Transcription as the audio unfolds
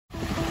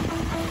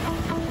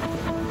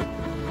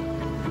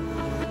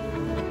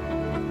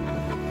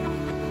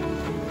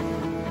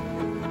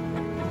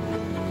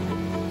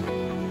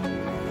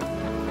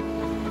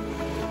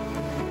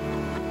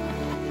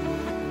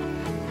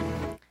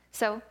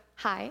So,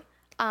 hi.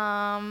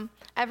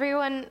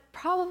 Everyone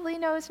probably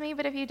knows me,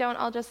 but if you don't,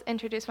 I'll just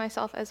introduce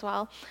myself as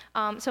well.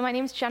 So my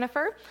name's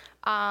Jennifer.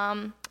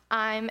 I'm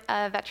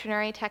a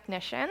veterinary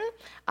technician.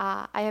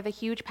 I have a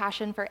huge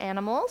passion for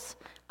animals.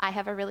 I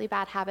have a really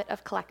bad habit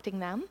of collecting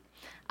them.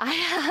 I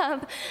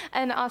have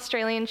an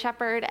Australian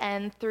Shepherd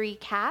and 3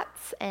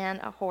 cats and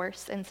a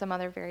horse and some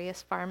other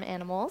various farm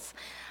animals.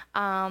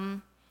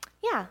 So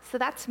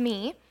that's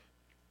me.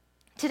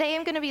 Today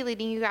I'm going to be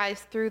leading you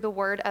guys through the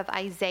word of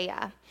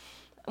Isaiah.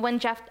 When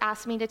Jeff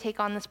asked me to take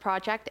on this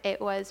project, it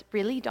was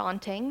really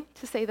daunting,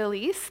 to say the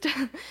least,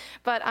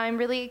 but I'm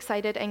really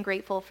excited and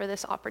grateful for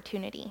this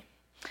opportunity.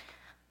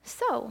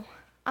 So,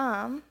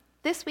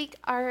 this week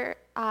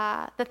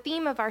the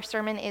theme of our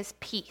sermon is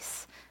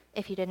peace,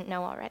 if you didn't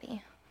know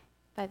already,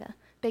 by the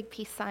big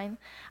peace sign.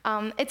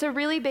 It's a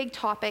really big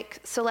topic,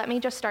 so let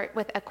me just start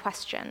with a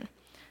question.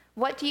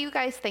 What do you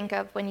guys think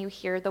of when you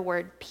hear the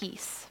word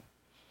peace?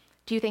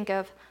 Do you think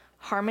of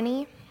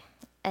harmony,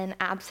 an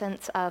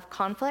absence of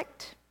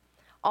conflict,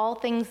 all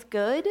things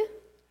good,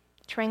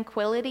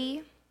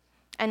 tranquility,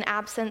 an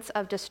absence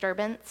of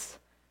disturbance,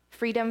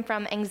 freedom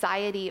from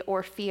anxiety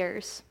or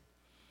fears?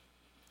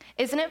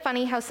 Isn't it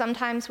funny how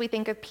sometimes we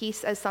think of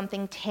peace as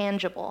something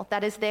tangible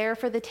that is there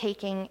for the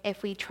taking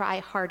if we try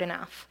hard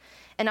enough,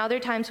 and other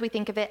times we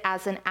think of it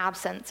as an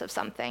absence of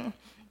something?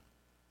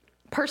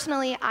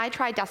 Personally, I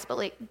try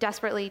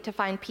desperately to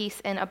find peace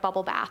in a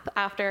bubble bath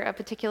after a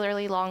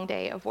particularly long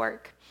day of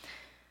work.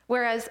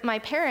 Whereas my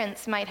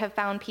parents might have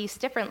found peace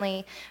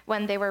differently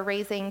when they were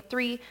raising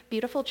 3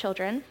 beautiful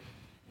children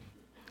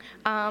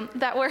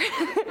that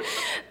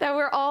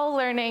were all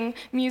learning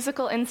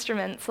musical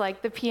instruments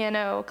like the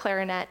piano,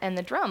 clarinet, and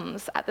the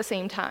drums at the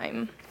same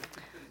time.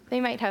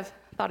 They might have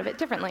thought of it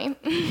differently.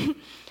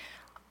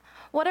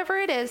 Whatever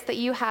it is that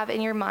you have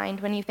in your mind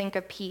when you think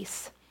of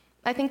peace,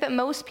 I think that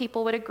most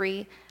people would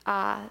agree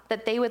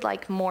that they would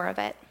like more of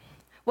it.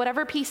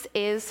 Whatever peace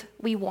is,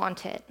 we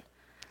want it.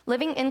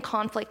 Living in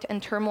conflict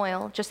and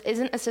turmoil just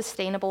isn't a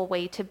sustainable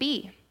way to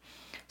be.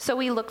 So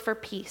we look for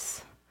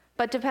peace.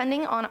 But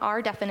depending on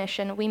our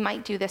definition, we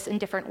might do this in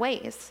different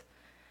ways.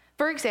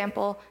 For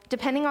example,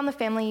 depending on the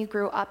family you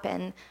grew up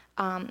in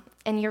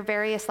and your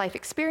various life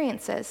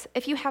experiences,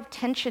 if you have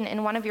tension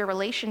in one of your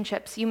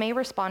relationships, you may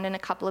respond in a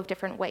couple of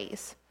different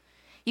ways.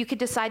 You could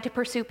decide to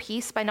pursue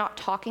peace by not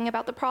talking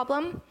about the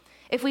problem.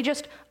 If we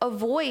just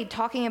avoid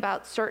talking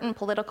about certain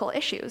political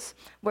issues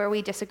where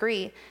we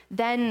disagree,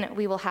 then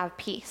we will have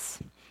peace.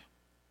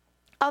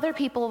 Other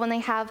people, when they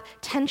have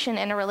tension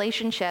in a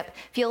relationship,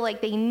 feel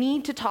like they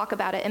need to talk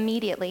about it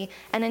immediately,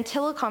 and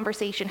until a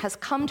conversation has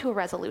come to a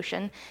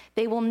resolution,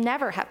 they will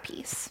never have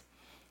peace.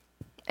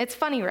 It's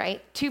funny,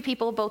 right? 2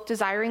 people both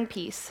desiring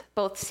peace,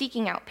 both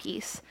seeking out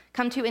peace,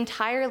 come to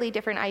entirely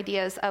different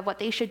ideas of what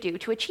they should do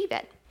to achieve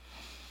it.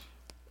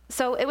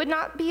 So it would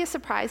not be a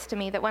surprise to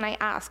me that when I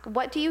ask,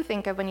 what do you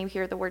think of when you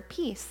hear the word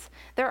peace?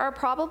 There are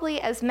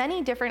probably as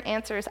many different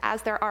answers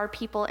as there are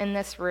people in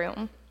this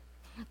room.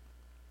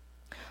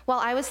 While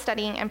I was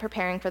studying and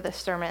preparing for this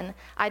sermon,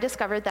 I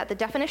discovered that the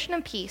definition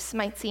of peace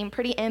might seem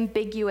pretty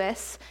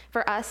ambiguous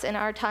for us in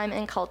our time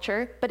and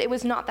culture, but it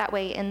was not that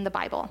way in the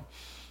Bible.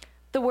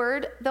 The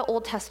word the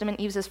Old Testament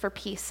uses for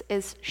peace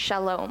is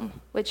shalom,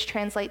 which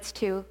translates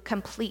to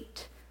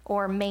complete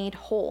or made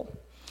whole.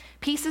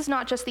 Peace is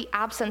not just the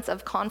absence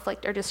of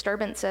conflict or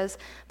disturbances,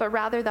 but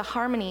rather the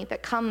harmony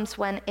that comes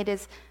when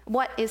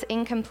what is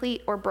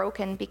incomplete or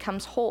broken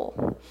becomes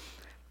whole.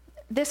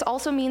 This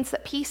also means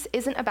that peace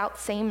isn't about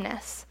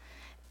sameness.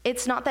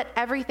 It's not that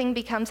everything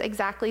becomes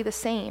exactly the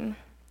same.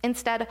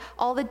 Instead,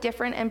 all the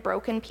different and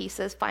broken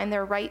pieces find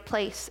their right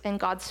place in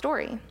God's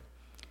story.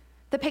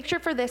 The picture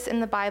for this in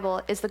the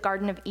Bible is the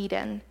Garden of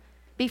Eden.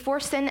 Before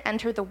sin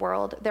entered the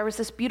world, there was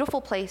this beautiful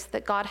place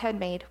that God had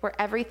made where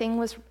everything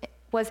was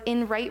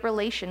in right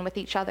relation with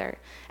each other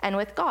and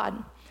with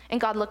God. And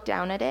God looked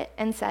down at it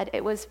and said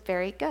it was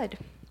very good.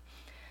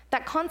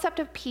 That concept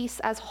of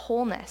peace as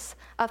wholeness,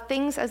 of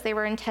things as they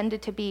were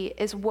intended to be,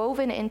 is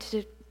woven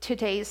into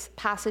today's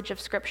passage of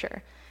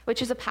Scripture,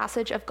 which is a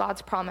passage of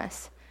God's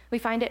promise. We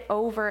find it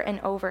over and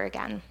over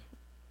again.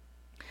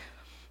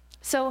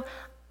 So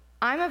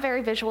I'm a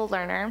very visual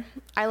learner.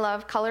 I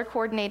love color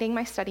coordinating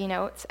my study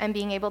notes and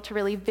being able to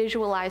really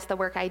visualize the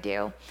work I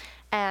do.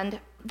 And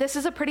this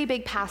is a pretty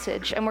big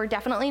passage, and we're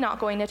definitely not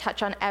going to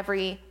touch on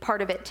every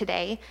part of it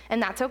today,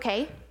 and that's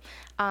okay.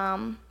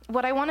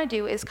 What I want to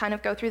do is kind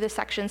of go through the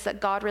sections that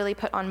God really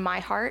put on my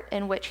heart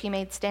and which he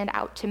made stand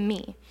out to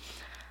me.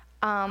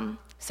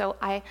 So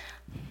I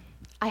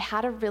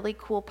had a really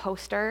cool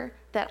poster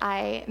that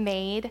I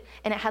made,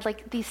 and it had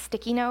like these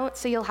sticky notes,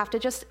 so you'll have to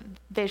just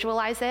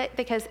visualize it,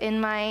 because in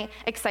my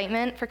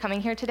excitement for coming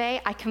here today,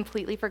 I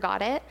completely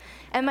forgot it.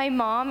 And my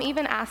mom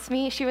even asked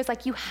me, she was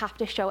like, you have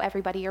to show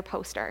everybody your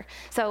poster.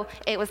 So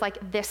it was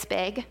like this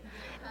big,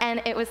 and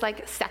it was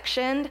like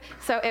sectioned.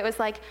 So it was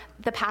like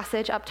the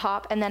passage up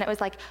top, and then it was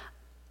like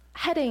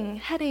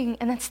heading,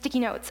 and then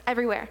sticky notes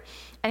everywhere.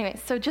 Anyway,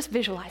 so just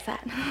visualize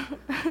that.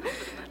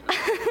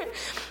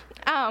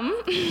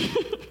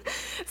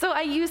 So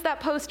I used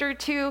that poster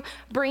to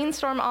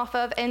brainstorm off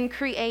of and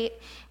create.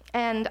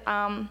 And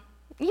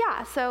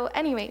yeah, so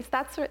anyways,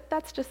 that's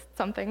just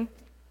something.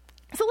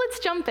 So let's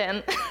jump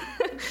in.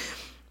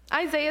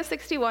 Isaiah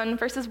 61,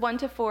 verses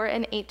 1-4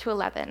 and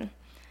 8-11.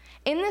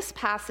 In this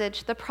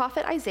passage, the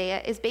prophet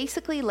Isaiah is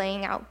basically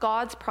laying out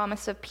God's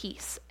promise of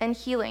peace and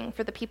healing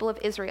for the people of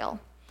Israel.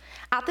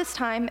 At this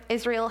time,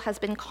 Israel has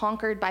been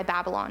conquered by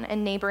Babylon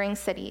and neighboring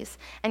cities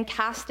and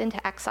cast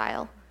into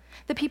exile.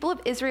 The people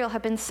of Israel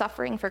have been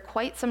suffering for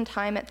quite some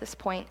time at this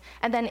point,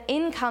 and then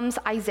in comes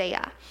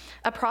Isaiah,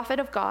 a prophet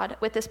of God,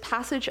 with this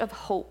passage of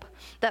hope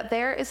that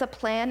there is a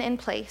plan in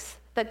place,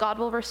 that God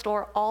will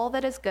restore all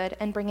that is good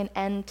and bring an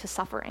end to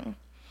suffering.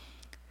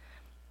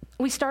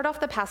 We start off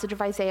the passage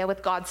of Isaiah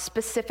with God's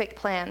specific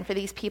plan for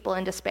these people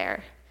in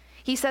despair.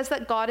 He says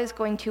that God is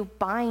going to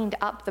bind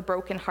up the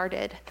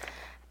brokenhearted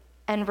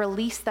and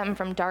release them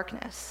from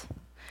darkness.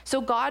 So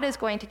God is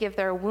going to give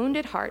their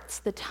wounded hearts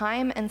the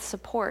time and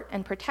support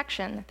and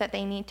protection that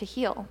they need to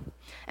heal.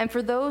 And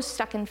for those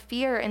stuck in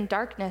fear and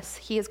darkness,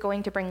 he is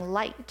going to bring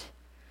light.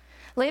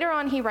 Later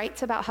on, he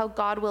writes about how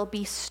God will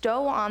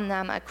bestow on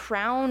them a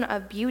crown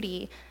of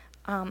beauty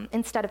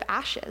instead of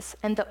ashes,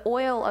 and the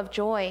oil of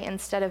joy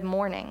instead of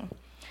mourning.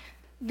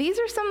 These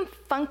are some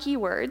funky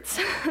words,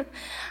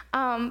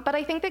 but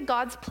I think that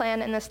God's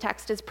plan in this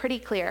text is pretty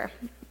clear.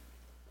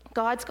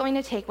 God's going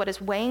to take what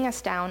is weighing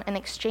us down and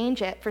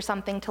exchange it for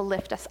something to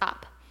lift us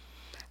up.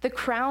 The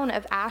crown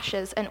of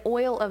ashes and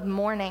oil of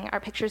mourning are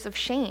pictures of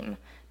shame,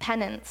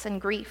 penance, and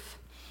grief.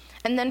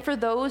 And then for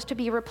those to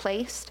be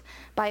replaced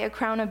by a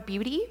crown of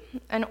beauty,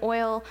 an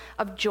oil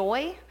of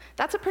joy,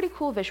 that's a pretty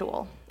cool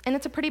visual, and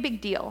it's a pretty big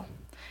deal.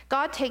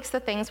 God takes the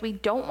things we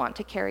don't want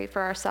to carry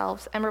for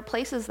ourselves and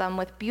replaces them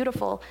with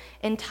beautiful,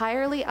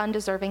 entirely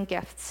undeserving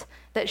gifts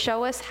that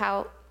show us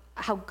how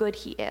good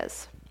he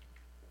is.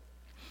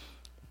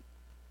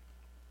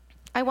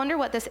 I wonder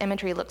what this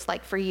imagery looks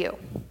like for you.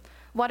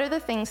 What are the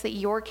things that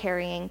you're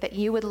carrying that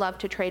you would love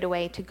to trade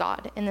away to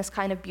God in this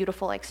kind of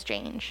beautiful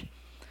exchange?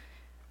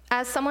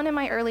 As someone in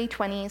my early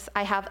 20s,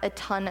 I have a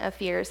ton of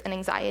fears and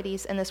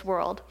anxieties in this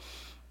world.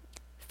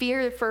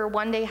 Fear for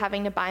one day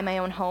having to buy my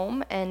own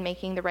home and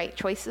making the right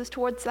choices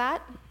towards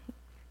that.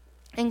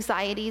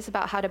 Anxieties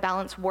about how to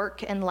balance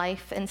work and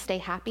life and stay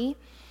happy.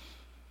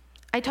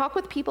 I talk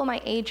with people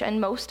my age, and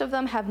most of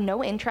them have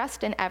no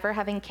interest in ever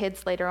having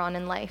kids later on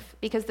in life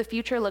because the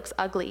future looks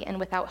ugly and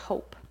without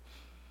hope.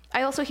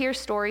 I also hear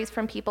stories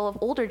from people of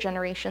older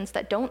generations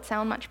that don't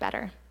sound much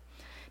better.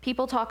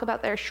 People talk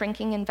about their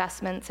shrinking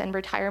investments and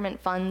retirement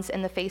funds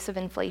in the face of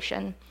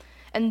inflation,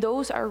 and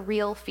those are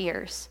real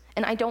fears,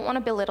 and I don't want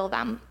to belittle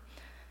them.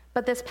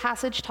 But this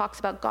passage talks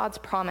about God's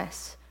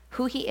promise,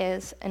 who he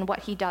is, and what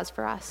he does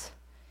for us.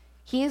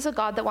 He is a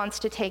God that wants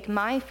to take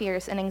my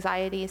fears and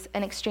anxieties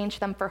and exchange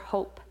them for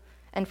hope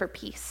and for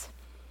peace.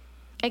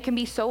 It can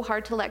be so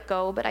hard to let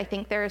go, but I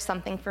think there is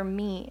something for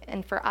me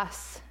and for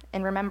us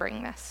in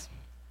remembering this.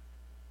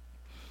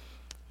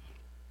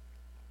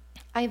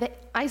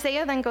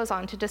 Isaiah then goes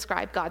on to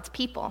describe God's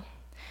people.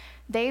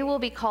 They will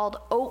be called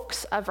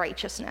oaks of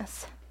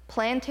righteousness,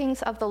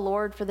 plantings of the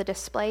Lord for the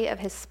display of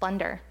his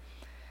splendor.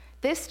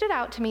 This stood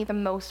out to me the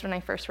most when I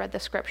first read the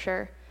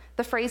scripture.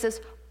 The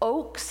phrases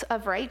oaks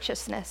of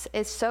righteousness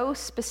is so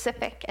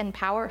specific and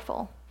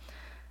powerful.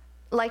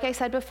 Like I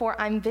said before,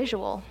 I'm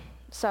visual,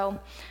 so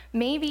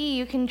maybe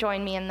you can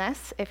join me in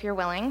this if you're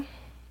willing,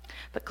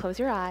 but close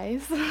your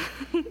eyes.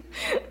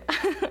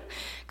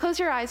 Close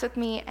your eyes with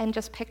me and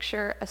just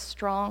picture a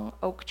strong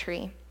oak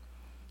tree,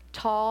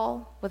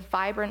 tall with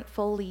vibrant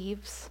full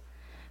leaves,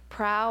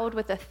 proud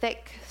with a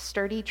thick,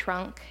 sturdy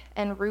trunk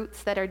and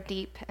roots that are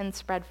deep and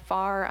spread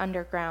far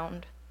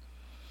underground.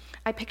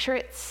 I picture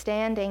it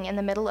standing in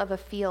the middle of a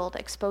field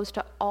exposed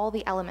to all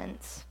the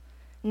elements,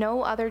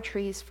 no other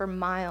trees for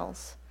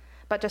miles,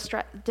 but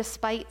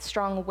despite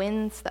strong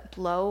winds that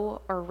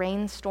blow or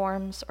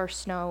rainstorms or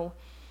snow,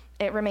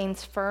 it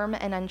remains firm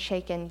and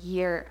unshaken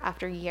year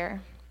after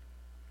year.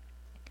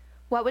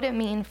 What would it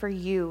mean for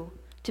you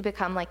to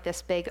become like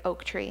this big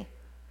oak tree?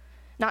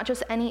 Not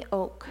just any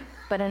oak,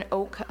 but an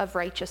oak of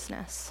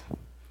righteousness.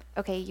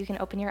 Okay, you can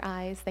open your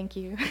eyes, thank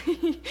you.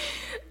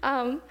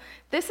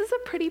 This is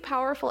a pretty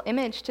powerful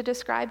image to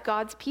describe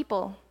God's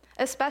people,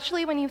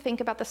 especially when you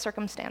think about the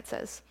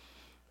circumstances,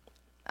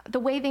 the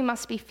way they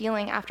must be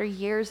feeling after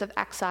years of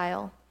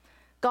exile.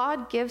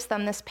 God gives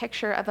them this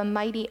picture of a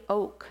mighty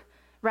oak.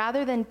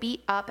 Rather than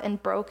beat up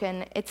and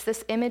broken, it's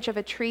this image of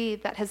a tree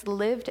that has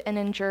lived and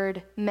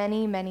endured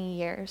many, many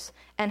years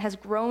and has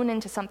grown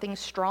into something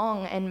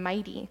strong and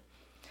mighty.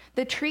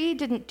 The tree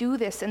didn't do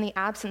this in the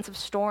absence of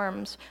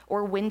storms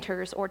or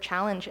winters or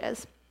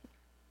challenges.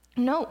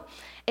 No,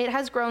 it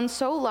has grown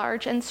so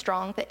large and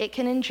strong that it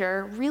can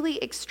endure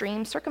really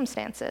extreme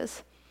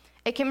circumstances.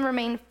 It can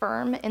remain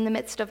firm in the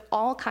midst of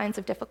all kinds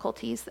of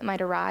difficulties that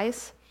might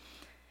arise.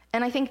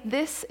 And I think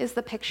this is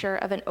the picture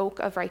of an oak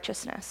of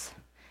righteousness,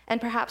 and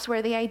perhaps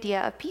where the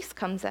idea of peace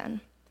comes in.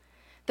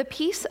 The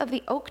peace of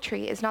the oak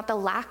tree is not the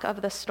lack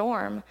of the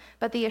storm,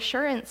 but the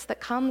assurance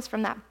that comes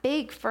from that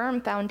big, firm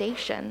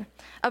foundation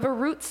of a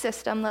root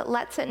system that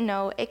lets it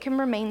know it can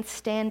remain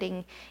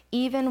standing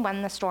even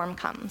when the storm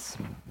comes.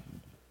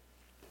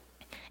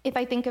 If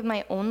I think of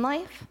my own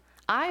life,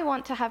 I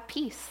want to have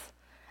peace.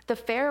 The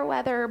fair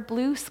weather,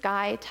 blue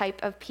sky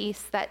type of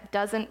peace that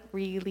doesn't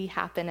really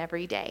happen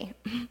every day.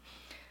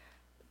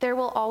 There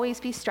will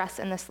always be stress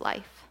in this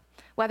life,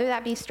 whether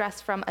that be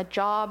stress from a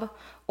job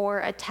or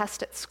a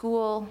test at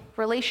school,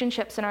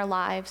 relationships in our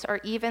lives, or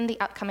even the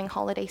upcoming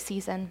holiday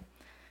season.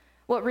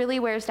 What really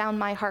wears down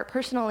my heart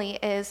personally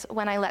is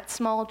when I let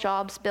small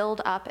jobs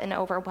build up and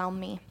overwhelm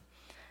me.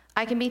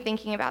 I can be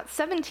thinking about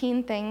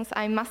 17 things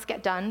I must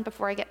get done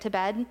before I get to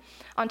bed,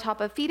 on top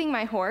of feeding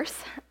my horse,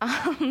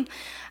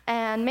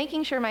 and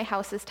making sure my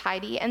house is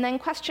tidy, and then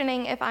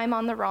questioning if I'm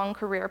on the wrong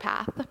career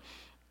path.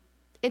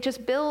 It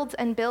just builds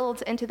and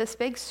builds into this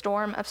big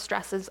storm of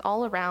stresses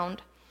all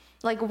around,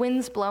 like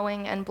winds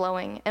blowing and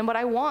blowing. And what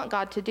I want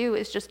God to do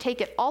is just take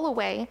it all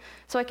away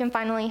so I can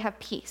finally have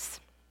peace.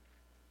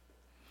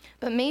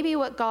 But maybe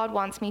what God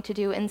wants me to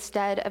do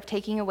instead of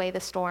taking away the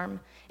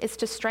storm is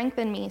to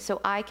strengthen me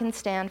so I can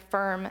stand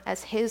firm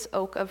as his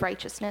oak of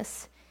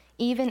righteousness,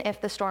 even if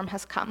the storm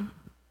has come.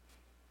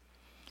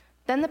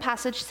 Then the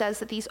passage says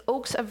that these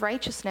oaks of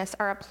righteousness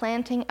are a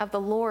planting of the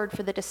Lord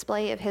for the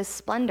display of his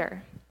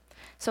splendor.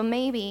 So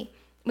maybe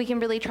we can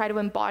really try to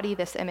embody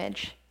this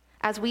image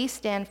as we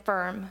stand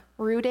firm,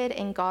 rooted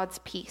in God's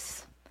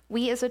peace.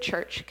 We as a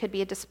church could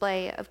be a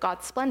display of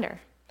God's splendor,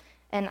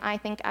 and I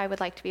think I would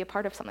like to be a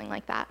part of something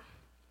like that.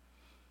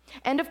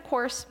 And of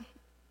course,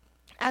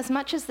 as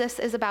much as this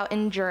is about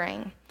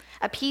enduring,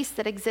 a peace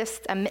that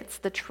exists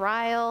amidst the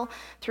trial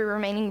through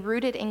remaining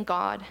rooted in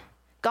God,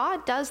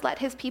 God does let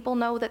his people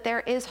know that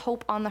there is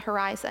hope on the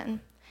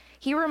horizon.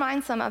 He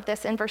reminds them of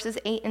this in verses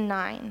 8 and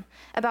 9,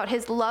 about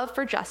his love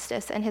for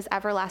justice and his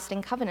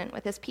everlasting covenant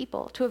with his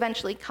people to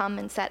eventually come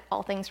and set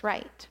all things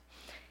right.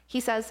 He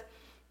says,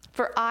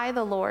 "For I,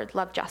 the Lord,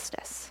 love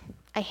justice.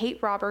 I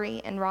hate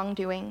robbery and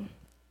wrongdoing.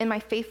 In my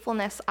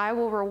faithfulness, I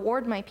will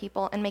reward my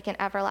people and make an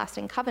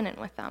everlasting covenant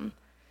with them."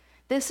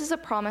 This is a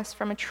promise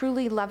from a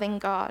truly loving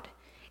God.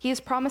 He is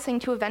promising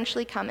to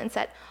eventually come and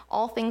set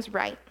all things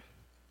right.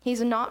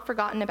 He's not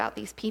forgotten about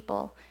these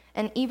people,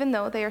 and even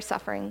though they are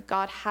suffering,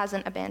 God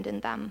hasn't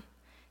abandoned them.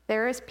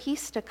 There is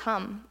peace to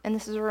come, and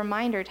this is a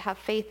reminder to have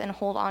faith and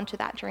hold on to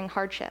that during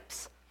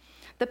hardships.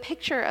 The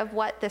picture of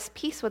what this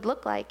peace would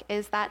look like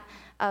is that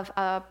of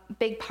a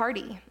big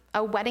party,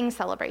 a wedding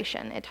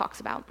celebration it talks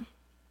about.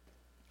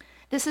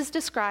 This is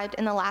described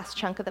in the last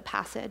chunk of the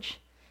passage.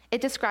 It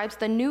describes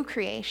the new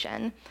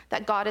creation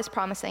that God is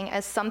promising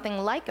as something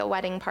like a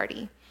wedding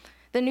party.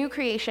 The new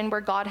creation where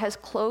God has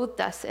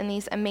clothed us in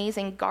these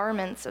amazing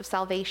garments of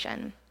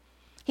salvation.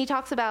 He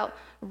talks about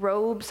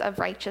robes of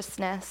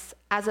righteousness,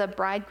 as a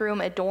bridegroom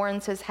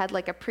adorns his head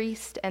like a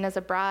priest, and as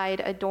a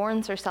bride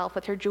adorns herself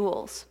with her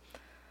jewels.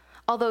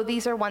 Although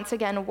these are once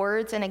again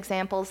words and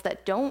examples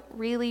that don't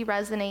really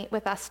resonate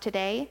with us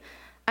today,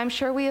 I'm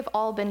sure we have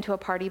all been to a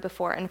party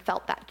before and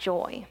felt that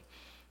joy.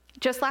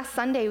 Just last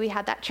Sunday, we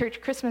had that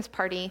church Christmas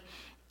party,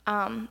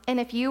 and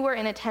if you were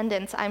in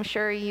attendance, I'm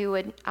sure you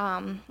would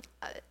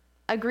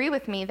agree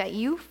with me that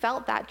you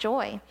felt that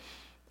joy,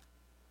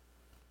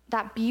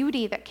 that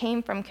beauty that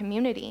came from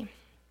community.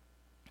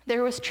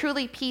 There was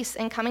truly peace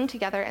in coming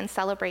together and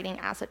celebrating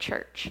as a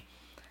church.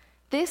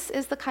 This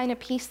is the kind of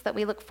peace that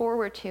we look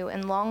forward to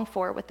and long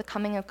for with the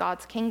coming of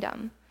God's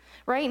kingdom.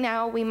 Right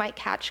now, we might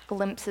catch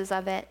glimpses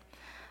of it.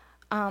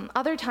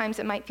 Other times,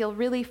 it might feel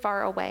really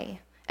far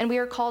away, and we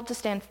are called to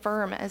stand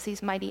firm as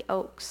these mighty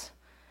oaks.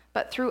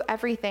 But through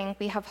everything,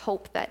 we have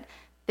hope that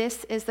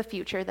this is the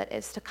future that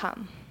is to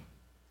come.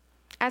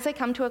 As I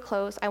come to a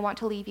close, I want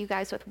to leave you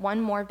guys with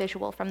one more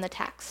visual from the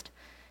text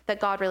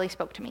that God really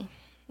spoke to me.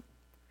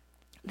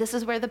 This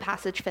is where the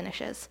passage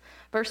finishes.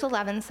 Verse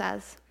 11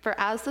 says, "For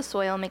as the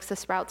soil makes the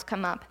sprouts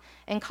come up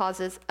and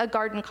a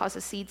garden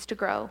causes seeds to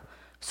grow,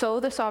 so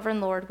the sovereign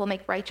Lord will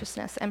make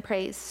righteousness and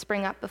praise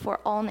spring up before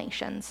all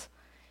nations."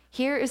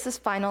 Here is this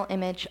final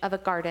image of a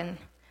garden,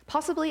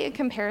 possibly in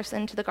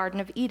comparison to the Garden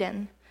of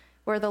Eden,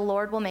 where the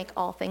Lord will make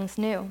all things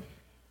new.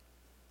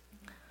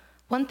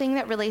 One thing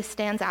that really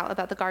stands out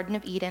about the Garden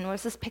of Eden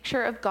was this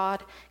picture of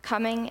God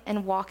coming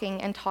and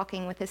walking and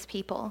talking with his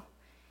people.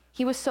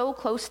 He was so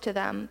close to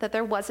them that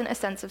there wasn't a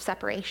sense of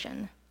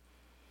separation.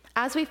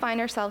 As we find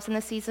ourselves in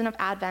the season of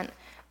Advent,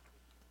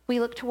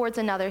 we look towards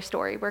another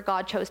story where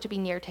God chose to be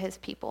near to his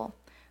people.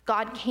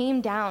 God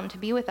came down to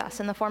be with us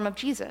in the form of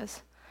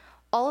Jesus.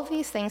 All of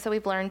these things that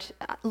we've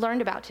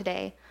learned about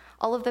today,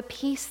 all of the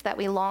peace that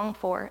we long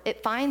for,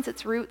 it finds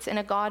its roots in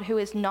a God who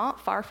is not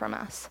far from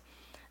us,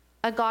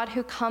 a God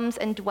who comes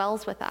and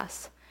dwells with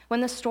us. When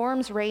the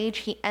storms rage,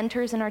 he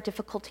enters in our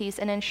difficulties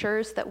and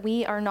ensures that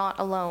we are not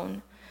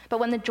alone. But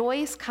when the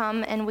joys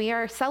come and we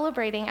are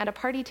celebrating at a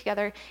party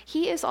together,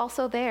 he is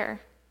also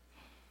there.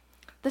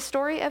 The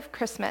story of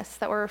Christmas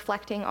that we're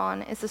reflecting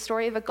on is the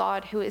story of a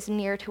God who is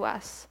near to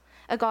us,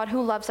 a God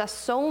who loves us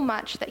so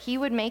much that he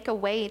would make a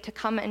way to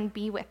come and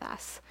be with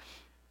us.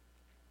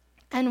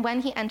 And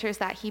when he enters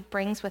that, he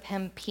brings with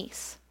him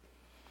peace.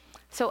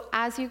 So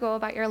as you go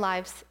about your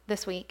lives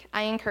this week,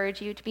 I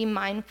encourage you to be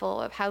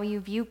mindful of how you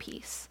view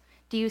peace.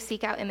 Do you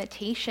seek out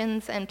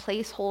imitations and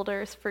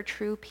placeholders for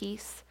true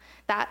peace?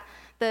 That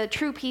the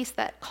true peace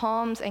that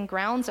calms and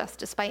grounds us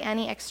despite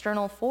any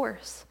external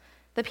force,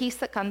 the peace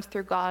that comes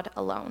through God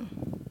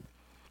alone.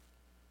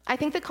 I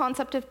think the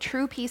concept of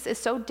true peace is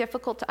so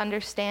difficult to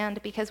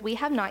understand because we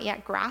have not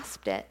yet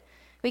grasped it.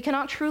 We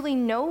cannot truly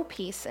know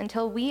peace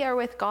until we are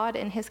with God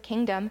in his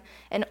kingdom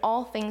and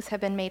all things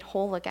have been made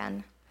whole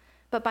again.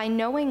 But by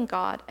knowing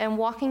God and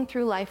walking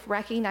through life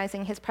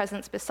recognizing his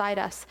presence beside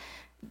us,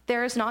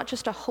 there is not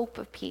just a hope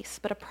of peace,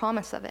 but a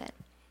promise of it.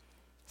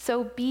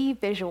 So be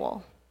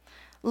visual.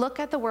 Look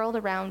at the world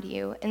around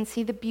you and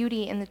see the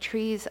beauty in the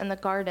trees and the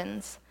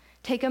gardens.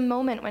 Take a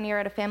moment when you're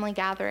at a family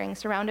gathering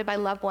surrounded by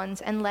loved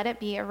ones and let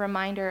it be a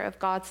reminder of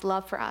God's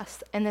love for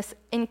us and this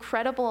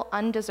incredible,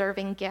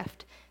 undeserving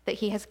gift that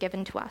he has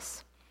given to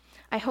us.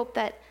 I hope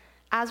that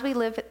as we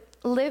live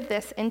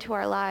this into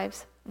our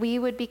lives, we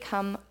would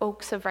become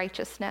oaks of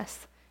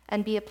righteousness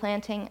and be a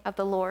planting of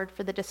the Lord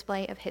for the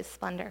display of his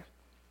splendor.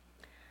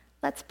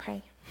 Let's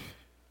pray.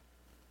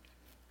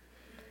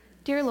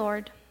 Dear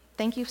Lord,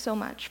 thank you so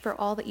much for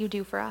all that you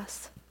do for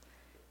us.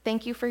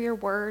 Thank you for your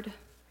word,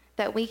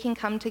 that we can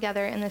come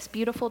together in this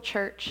beautiful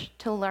church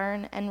to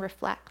learn and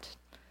reflect.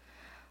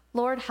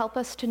 Lord, help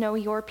us to know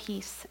your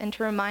peace and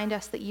to remind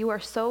us that you are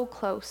so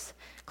close,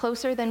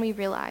 closer than we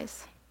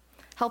realize.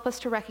 Help us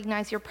to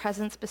recognize your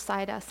presence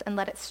beside us and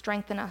let it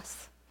strengthen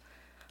us.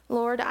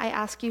 Lord, I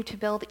ask you to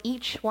build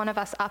each one of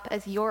us up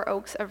as your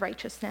oaks of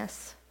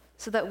righteousness,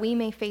 so that we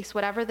may face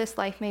whatever this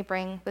life may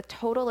bring with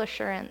total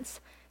assurance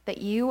that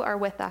you are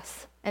with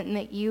us and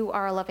that you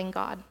are a loving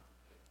God.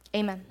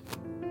 Amen.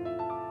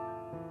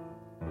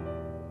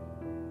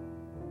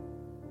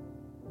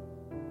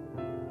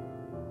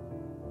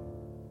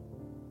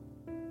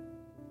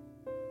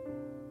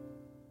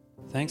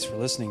 Thanks for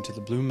listening to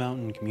the Blue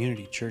Mountain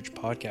Community Church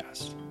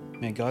podcast.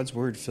 May God's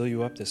word fill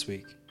you up this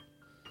week.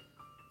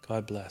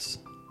 God bless.